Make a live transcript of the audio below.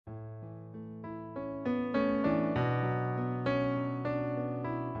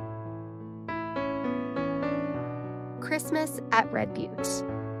Christmas at Red Butte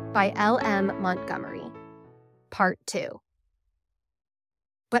by L.M. Montgomery, Part 2.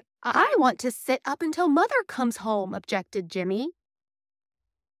 "But I want to sit up until Mother comes home," objected Jimmy.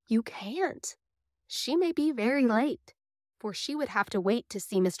 "You can't. She may be very late, for she would have to wait to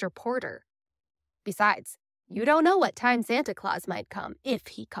see Mr. Porter. Besides, you don't know what time Santa Claus might come, if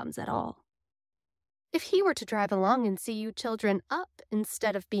he comes at all. If he were to drive along and see you children up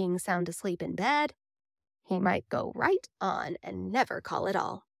instead of being sound asleep in bed, he might go right on and never call at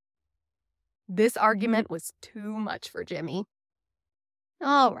all." This argument was too much for Jimmy.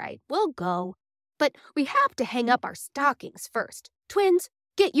 "All right, we'll go, but we have to hang up our stockings first. Twins,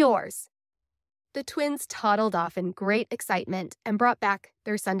 get yours." The twins toddled off in great excitement and brought back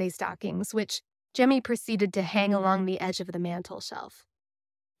their Sunday stockings, which Jimmy proceeded to hang along the edge of the mantel shelf.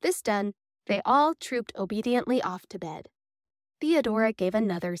 This done, they all trooped obediently off to bed. Theodora gave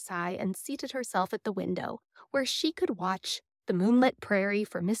another sigh and seated herself at the window, where she could watch the moonlit prairie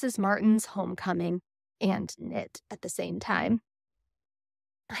for Mrs. Martin's homecoming and knit at the same time.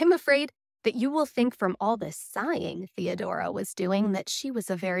 "I'm afraid that you will think from all the sighing Theodora was doing that she was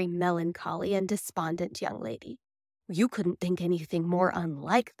a very melancholy and despondent young lady. You couldn't think anything more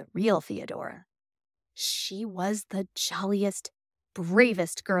unlike the real Theodora. She was the jolliest,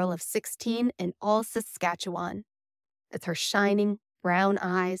 bravest girl of 16 in all Saskatchewan, as her shining brown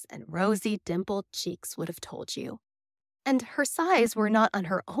eyes and rosy dimpled cheeks would have told you. And her sighs were not on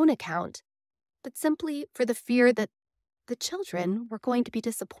her own account, but simply for the fear that the children were going to be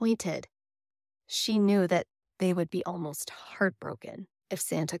disappointed. She knew that they would be almost heartbroken if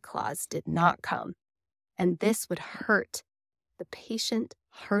Santa Claus did not come, and this would hurt the patient,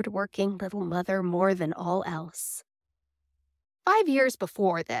 hard-working little mother more than all else. 5 years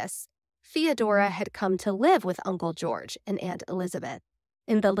before this, Theodora had come to live with Uncle George and Aunt Elizabeth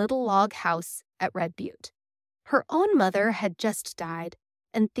in the little log house at Red Butte. Her own mother had just died,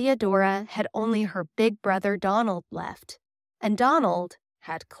 and Theodora had only her big brother Donald left, and Donald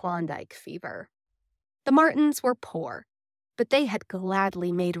had Klondike fever. The Martins were poor, but they had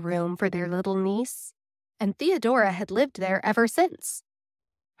gladly made room for their little niece, and Theodora had lived there ever since.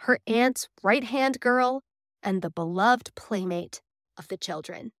 Her aunt's right-hand girl and the beloved playmate of the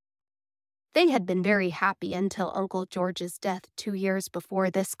children. They had been very happy until Uncle George's death 2 years before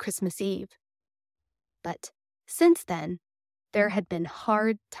this Christmas Eve. But since then, there had been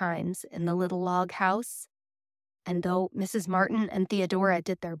hard times in the little log house, and though Mrs. Martin and Theodora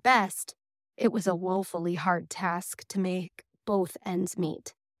did their best, it was a woefully hard task to make both ends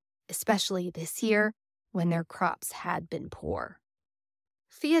meet, especially this year when their crops had been poor.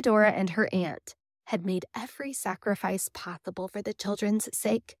 Theodora and her aunt had made every sacrifice possible for the children's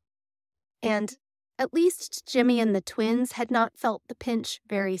sake, and at least Jimmy and the twins had not felt the pinch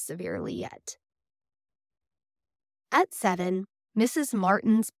very severely yet. At 7, Mrs.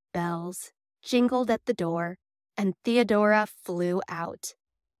 Martin's bells jingled at the door, and Theodora flew out.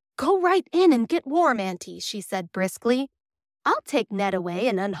 "Go right in and get warm, Auntie," she said briskly. "I'll take Ned away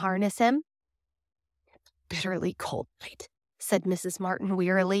and unharness him." "It's bitterly cold night," said Mrs. Martin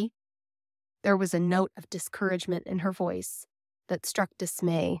wearily. There was a note of discouragement in her voice that struck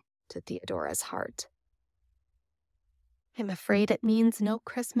dismay to Theodora's heart. "I'm afraid it means no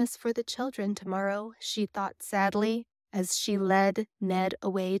Christmas for the children tomorrow," she thought sadly as she led Ned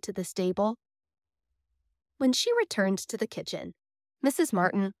away to the stable. When she returned to the kitchen, Mrs.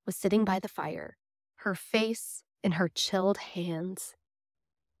 Martin was sitting by the fire, her face in her chilled hands,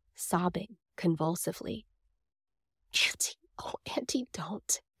 sobbing convulsively. "Auntie, oh, Auntie,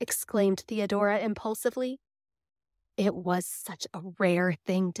 don't," exclaimed Theodora impulsively. It was such a rare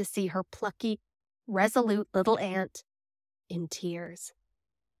thing to see her plucky, resolute little aunt in tears.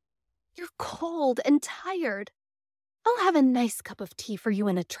 "You're cold and tired. I'll have a nice cup of tea for you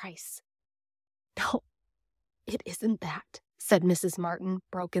in a trice." "No, it isn't that," said Mrs. Martin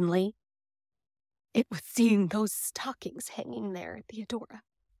brokenly. "It was seeing those stockings hanging there, Theodora.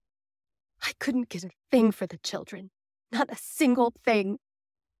 I couldn't get a thing for the children, not a single thing.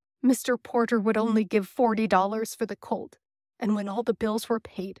 Mr. Porter would only give $40 for the colt, and when all the bills were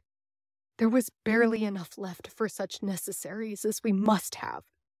paid, there was barely enough left for such necessaries as we must have.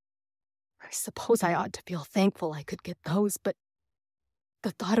 I suppose I ought to feel thankful I could get those, but the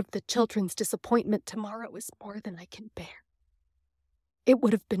thought of the children's disappointment tomorrow is more than I can bear. It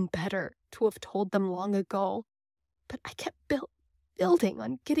would have been better to have told them long ago, but I kept building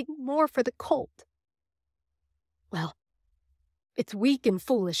on getting more for the colt. Well, it's weak and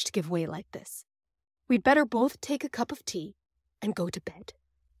foolish to give way like this. We'd better both take a cup of tea and go to bed.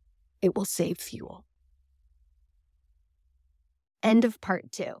 It will save fuel." End of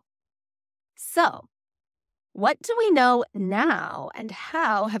part 2. So, What do we know now, and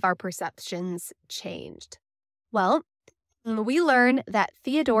how have our perceptions changed? Well, we learn that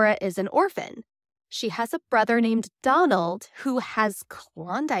Theodora is an orphan. She has a brother named Donald who has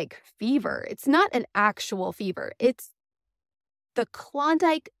Klondike fever. It's not an actual fever. It's the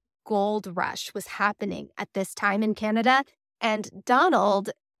Klondike gold rush was happening at this time in Canada, and Donald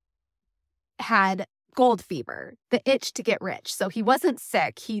had gold fever, the itch to get rich. So he wasn't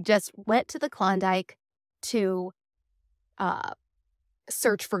sick. He just went to the Klondike to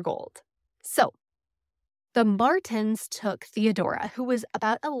search for gold. So the Martins took Theodora, who was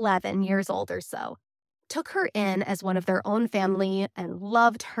about 11 years old or so, took her in as one of their own family and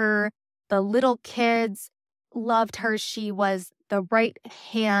loved her. The little kids loved her. She was the right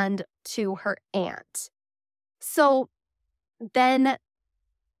hand to her aunt. So then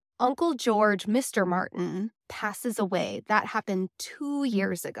Uncle George, Mr. Martin, passes away. That happened 2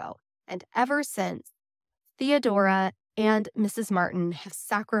 years ago. And ever since, Theodora and Mrs. Martin have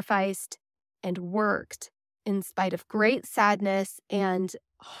sacrificed and worked in spite of great sadness and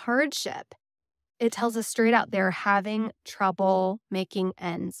hardship. It tells us straight out they're having trouble making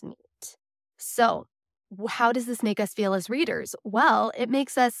ends meet. So, how does this make us feel as readers? Well, it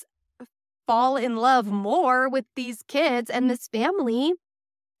makes us fall in love more with these kids and this family.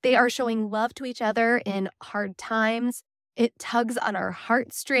 They are showing love to each other in hard times. It tugs on our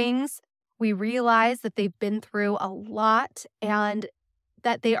heartstrings. We realize that they've been through a lot and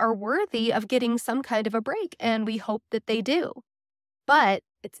that they are worthy of getting some kind of a break, and we hope that they do. But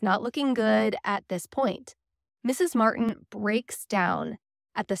it's not looking good at this point. Mrs. Martin breaks down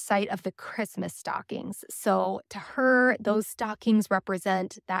at the sight of the Christmas stockings. So to her, those stockings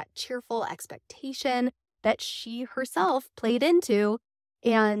represent that cheerful expectation that she herself played into.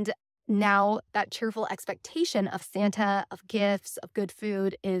 And now that cheerful expectation of Santa, of gifts, of good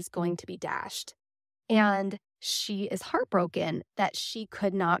food is going to be dashed. And she is heartbroken that she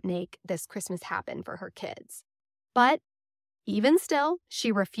could not make this Christmas happen for her kids. But even still,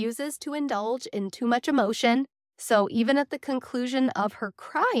 she refuses to indulge in too much emotion. So even at the conclusion of her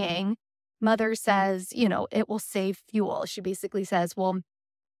crying, Mother says, it will save fuel. She basically says, well,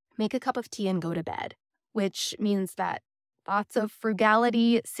 make a cup of tea and go to bed, which means that thoughts of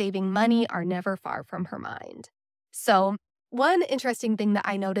frugality, saving money are never far from her mind. So one interesting thing that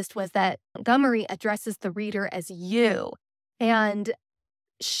I noticed was that Montgomery addresses the reader as you. And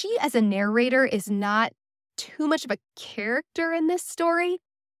she, as a narrator, is not too much of a character in this story,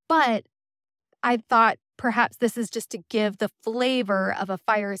 but I thought perhaps this is just to give the flavor of a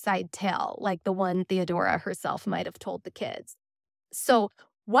fireside tale, like the one Theodora herself might have told the kids. So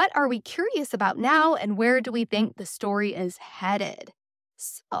what are we curious about now, and where do we think the story is headed?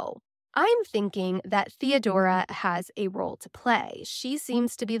 So I'm thinking that Theodora has a role to play. She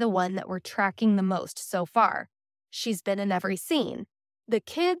seems to be the one that we're tracking the most so far. She's been in every scene. The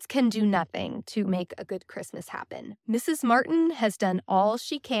kids can do nothing to make a good Christmas happen. Mrs. Martin has done all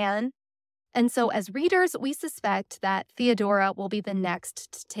she can. And so as readers, we suspect that Theodora will be the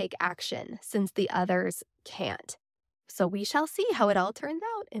next to take action since the others can't. So we shall see how it all turns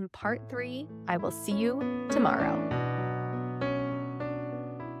out in part 3. I will see you tomorrow.